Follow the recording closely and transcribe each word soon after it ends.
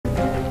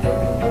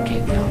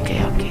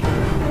Okay.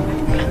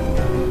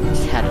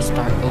 Just had to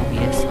start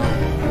OBS up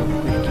real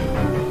quick.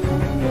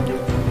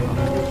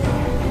 Okay.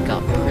 We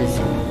got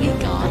prison. We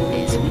got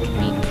this. We can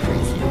beat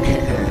prison.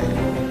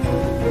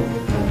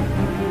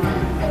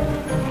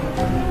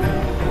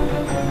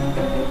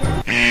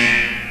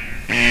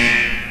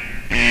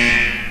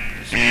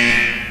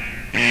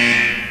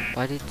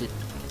 Why did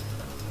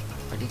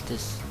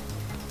this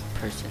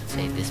person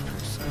say this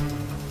person?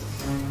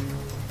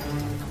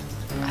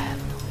 I have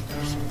no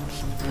idea.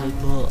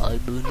 Sometimes I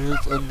do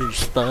not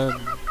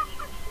understand.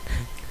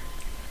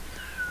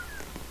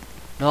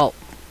 No,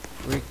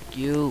 frick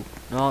you.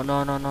 No.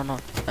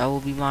 That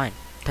will be mine.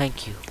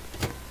 Thank you.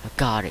 I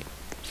got it.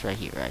 It's right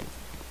here, right?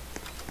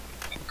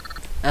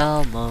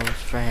 Elmo's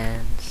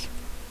friends.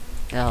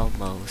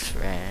 Elmo's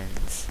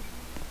friends.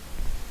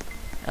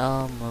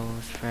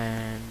 Elmo's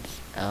friends.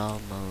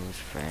 Elmo's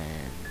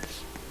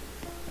friends.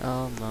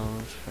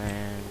 Elmo's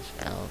friends.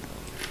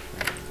 Elmo's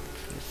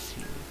friends. Let's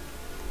see.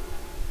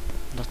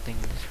 Nothing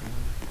in this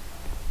room.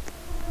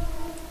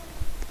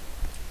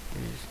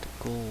 There's the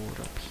gold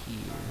up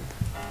here.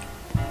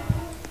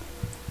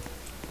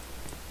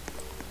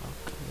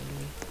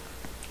 Okay.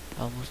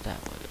 Almost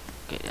that way.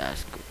 Okay,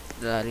 that's good.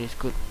 That is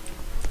good.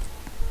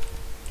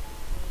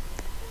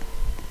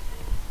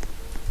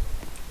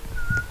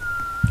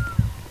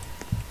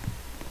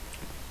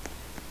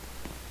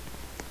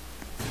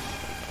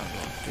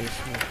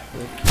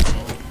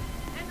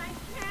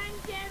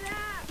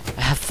 I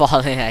have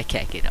fallen. I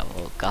can't get up.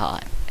 Oh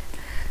god.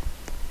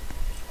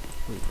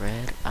 Wait,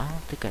 red? I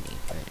don't think I need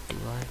red, do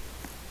I?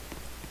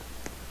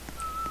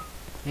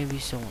 Maybe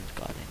someone's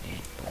got it,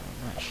 but I'm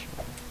not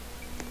sure.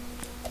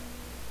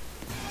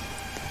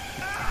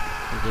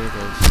 So there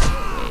goes the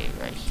way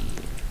right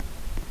here.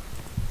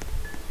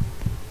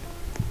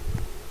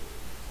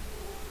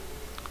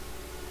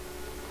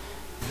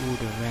 Ooh,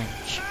 the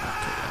wrench.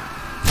 Okay.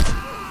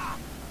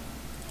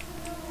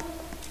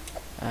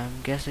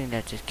 I'm guessing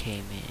that just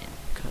came in,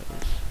 cause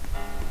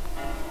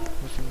it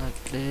wasn't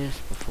like this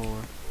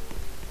before.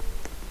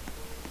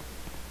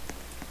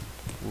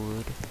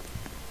 Wood.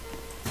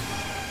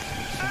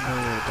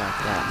 Somewhere like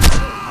that.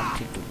 I'll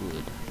take the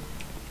wood.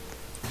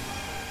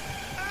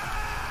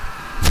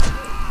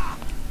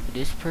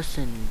 This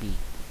person be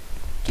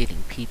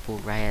getting people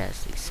right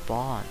as they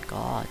spawn.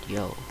 God,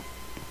 yo.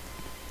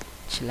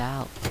 Chill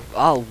out.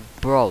 Oh,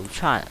 bro, you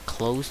trying to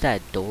close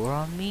that door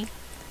on me?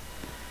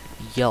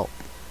 Yo,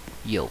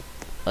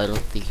 I don't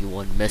think you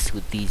want to mess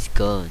with these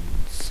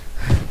guns.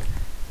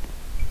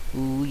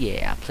 Ooh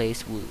yeah, I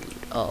place wood.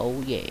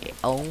 Oh yeah,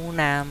 oh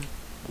nam.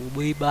 We'll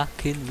be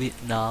back in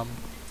Vietnam.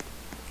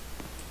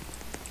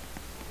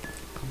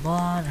 Come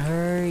on,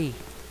 hurry.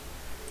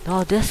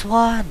 No, this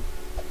one.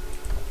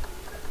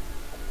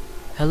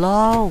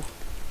 Hello?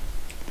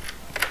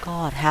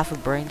 God, half a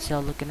brain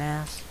cell looking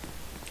ass.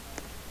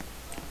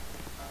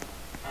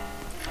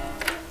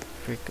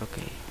 Frick,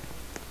 okay.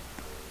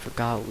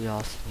 Forgot we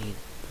also need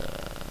the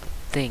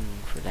thing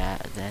for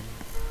that, then.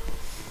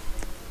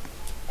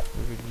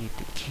 We would need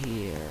the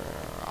key.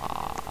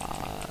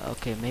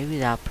 Okay, maybe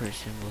that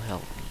person will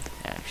help me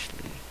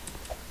actually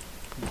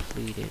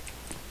complete it.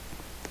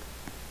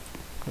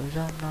 Cause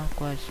I'm not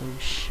quite so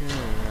sure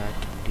I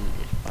can do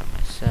this by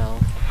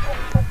myself.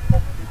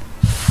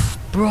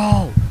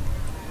 Bro!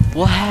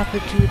 What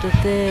happened to the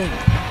thing?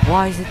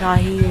 Why is it not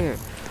here?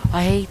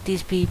 I hate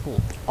these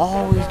people.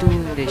 Always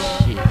doing this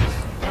shit.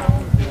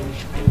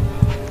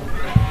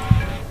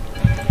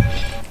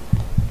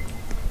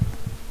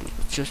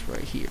 It's just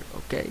right here,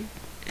 okay?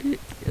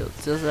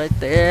 It's just right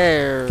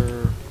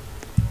there.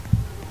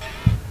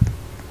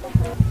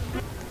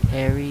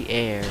 Hairy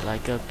air,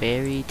 like a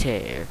berry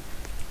tear.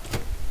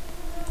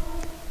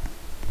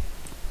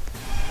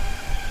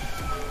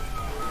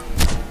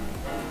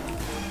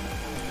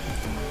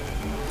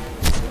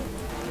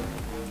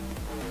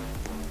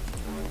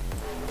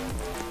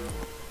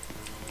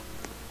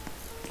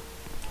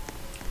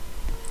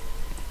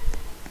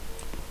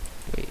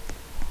 Wait.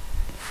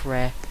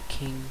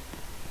 Fracking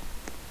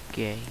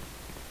gay.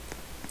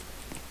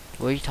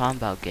 What are you talking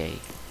about, gay?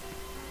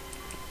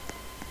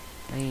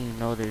 I didn't even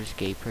know there's a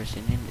gay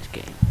person in this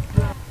game.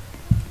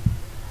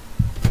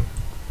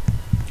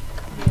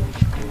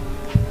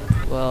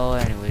 Well,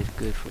 anyways,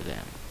 good for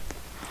them.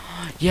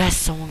 Yes,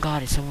 someone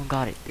got it,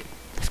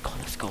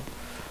 Let's go.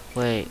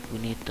 Wait, we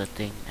need the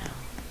thing now.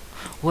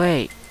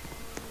 Wait,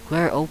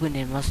 where open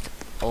it must...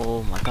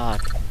 Oh my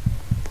god.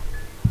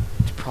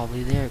 It's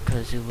probably there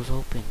because it was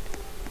open.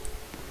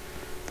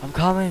 I'm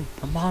coming,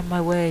 I'm on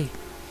my way.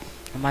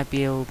 I might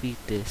be able to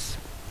beat this.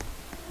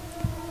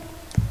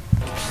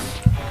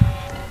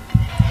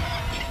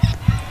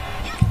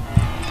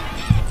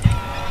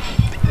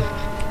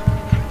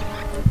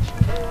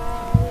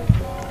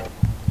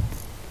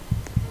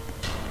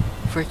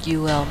 Frick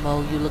you,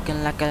 Elmo, you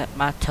looking like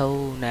my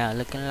toenail,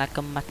 looking like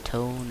my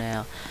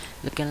toenail,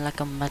 looking like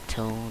my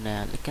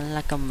toenail, looking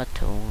like my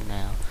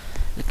toenail,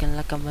 looking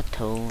like my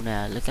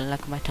toenail, looking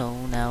like my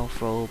toenail,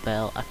 throw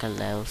bell, I can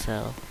lel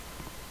cell.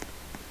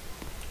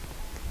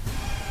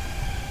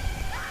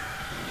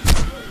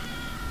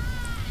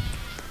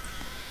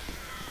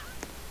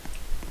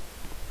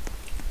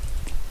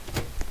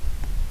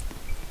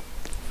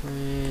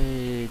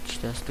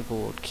 Where's the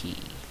gold key?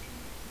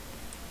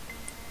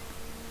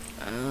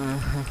 I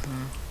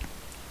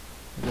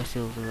guess it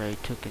was already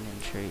taken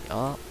in trade.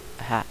 Oh,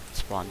 a hat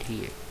spawned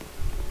here.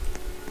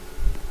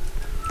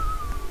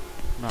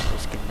 I'm not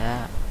risking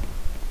that.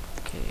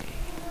 Okay.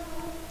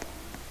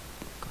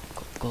 Go,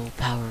 go, go,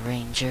 Power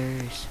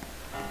Rangers.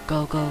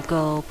 Go, go,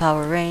 go,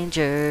 Power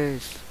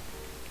Rangers.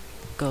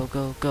 Go,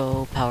 go,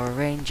 go, Power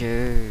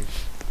Rangers.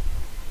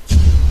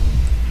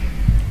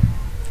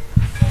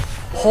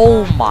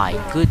 Oh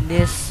my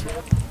goodness.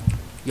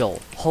 Yo,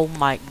 oh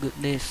my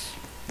goodness.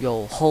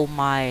 Yo, hold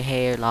my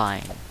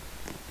hairline.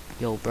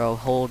 Yo, bro,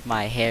 hold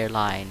my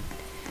hairline.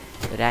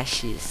 But that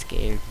shit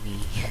scared me.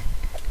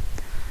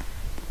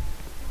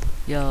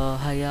 Yo,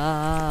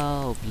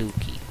 hiyo, blue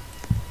key.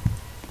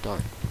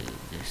 Dark blue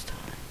this time.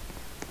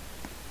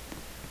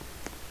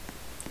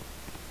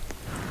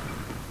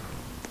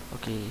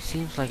 Okay,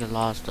 seems like a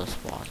lot of stuff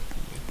spawned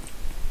here.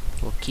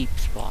 We'll keep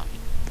spawning.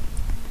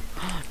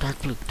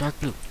 Dark blue, dark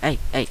blue. Hey,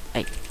 hey,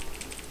 hey.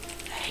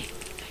 Hey,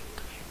 hey,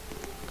 come here.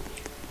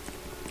 Come here.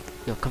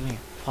 Yo, come here.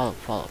 Follow,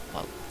 follow,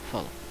 follow,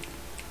 follow.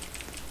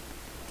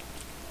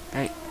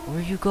 Hey, where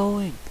are you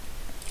going?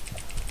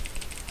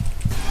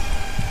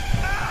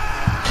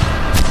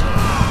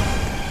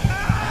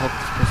 I hope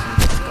this person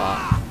gets got.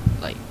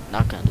 Like,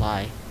 not gonna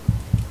lie.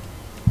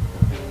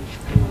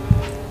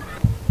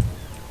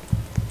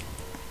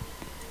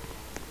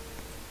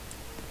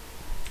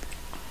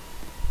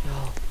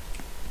 Yo.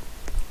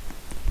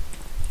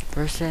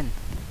 Person.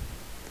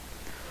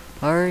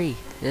 Hurry.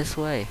 This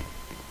way.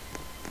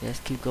 Yes,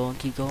 keep going,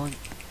 keep going.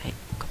 Hey,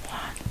 come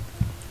on.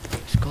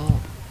 Let's go.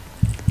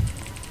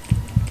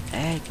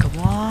 Hey, come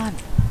on.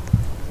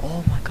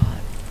 Oh my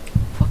god.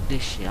 Fuck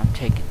this shit. I'm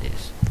taking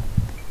this.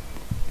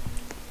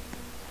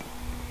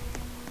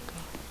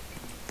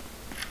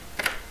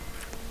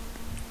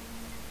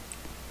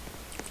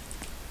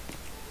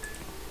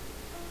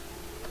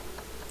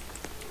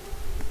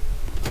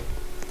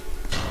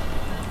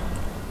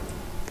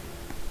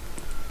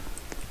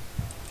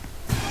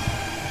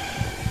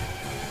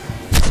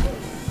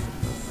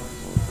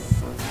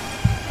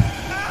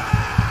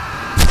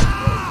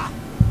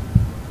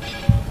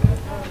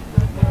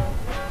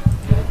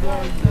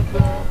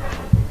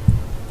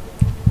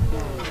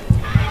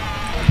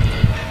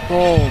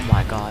 Oh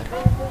my god.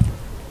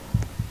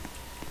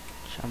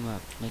 I'm gonna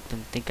make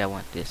them think I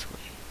went this way.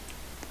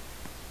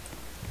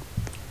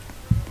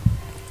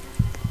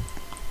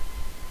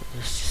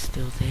 It's just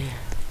still there.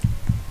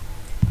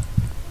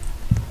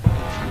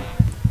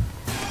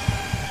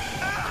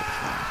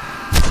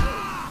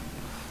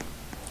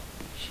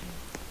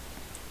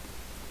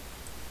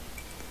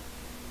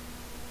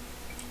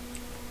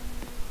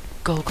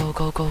 Go, go,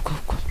 go, go, go,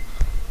 go.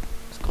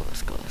 Let's go,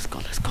 let's go, let's go,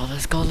 let's go,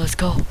 let's go, let's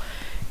go.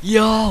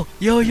 Yo,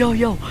 yo, yo,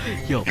 yo,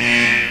 yo,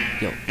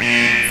 yo,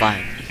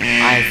 finally,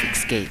 I've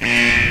escaped.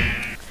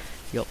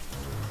 Yo,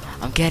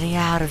 I'm getting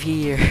out of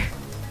here.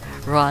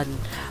 Run,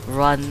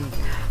 run,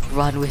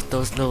 run with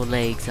those little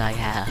legs I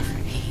have.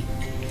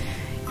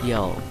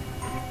 Yo,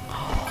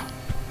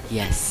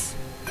 yes,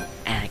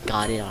 and I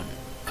got it on.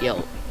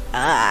 Yo,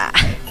 ah,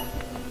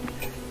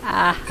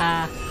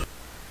 aha,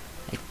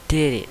 I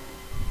did it.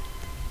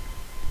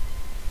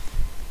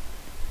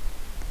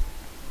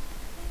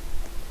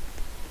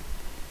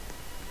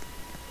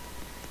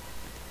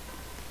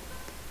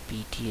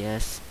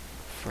 BTS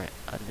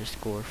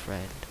underscore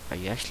friend. Are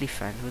you actually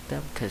friends with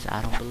them? Cause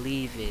I don't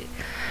believe it.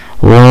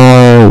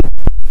 Why?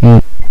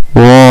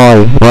 Why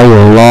you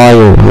a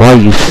liar? Why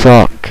you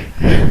suck?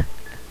 Well,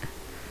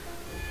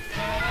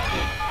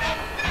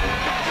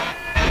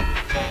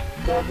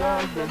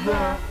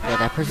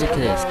 that person could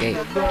escape.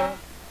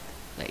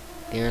 Like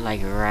they're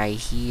like right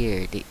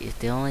here. If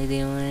they only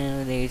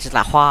they just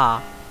like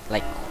wha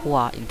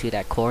into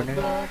that corner.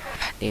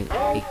 I'm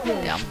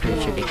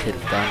pretty sure they could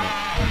have done it.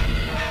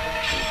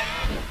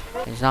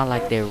 It's not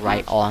like they're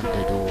right on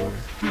the door,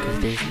 because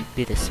there's a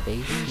bit of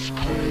space, you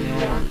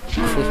know,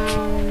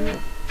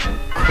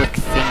 quick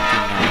thinking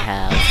I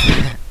have.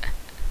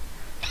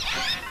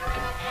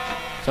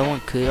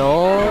 Someone could,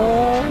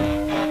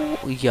 oh,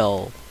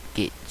 yo,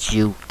 get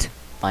juked,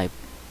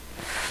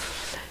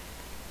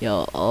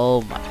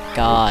 oh my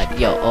god,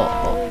 yo,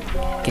 oh,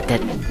 get the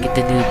noob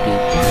dude,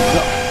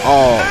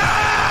 oh.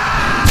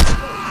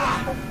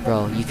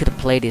 Bro, you could have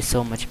played it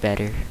so much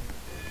better.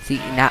 See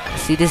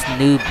this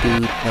noob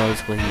dude knows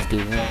what he's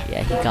doing.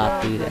 Yeah, he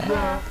got through that.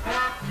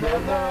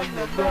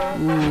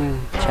 Ooh,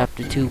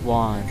 chapter 2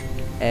 won.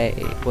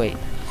 Hey, wait,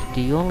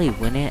 do you only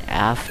win it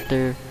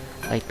after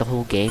like the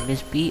whole game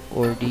is beat,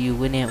 or do you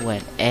win it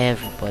when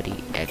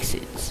everybody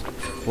exits?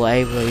 Well,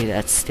 everybody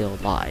that's still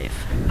alive.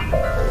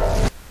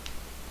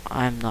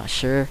 I'm not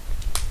sure.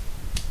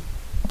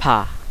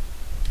 Pa.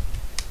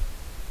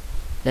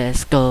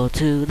 Let's go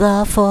to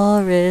the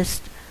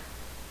forest.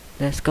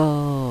 Let's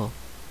go.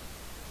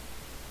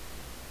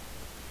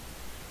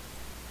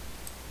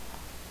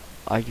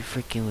 Are you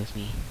freaking with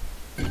me?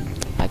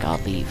 I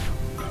gotta leave.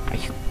 Are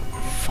you?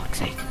 Fuck's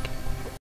sake.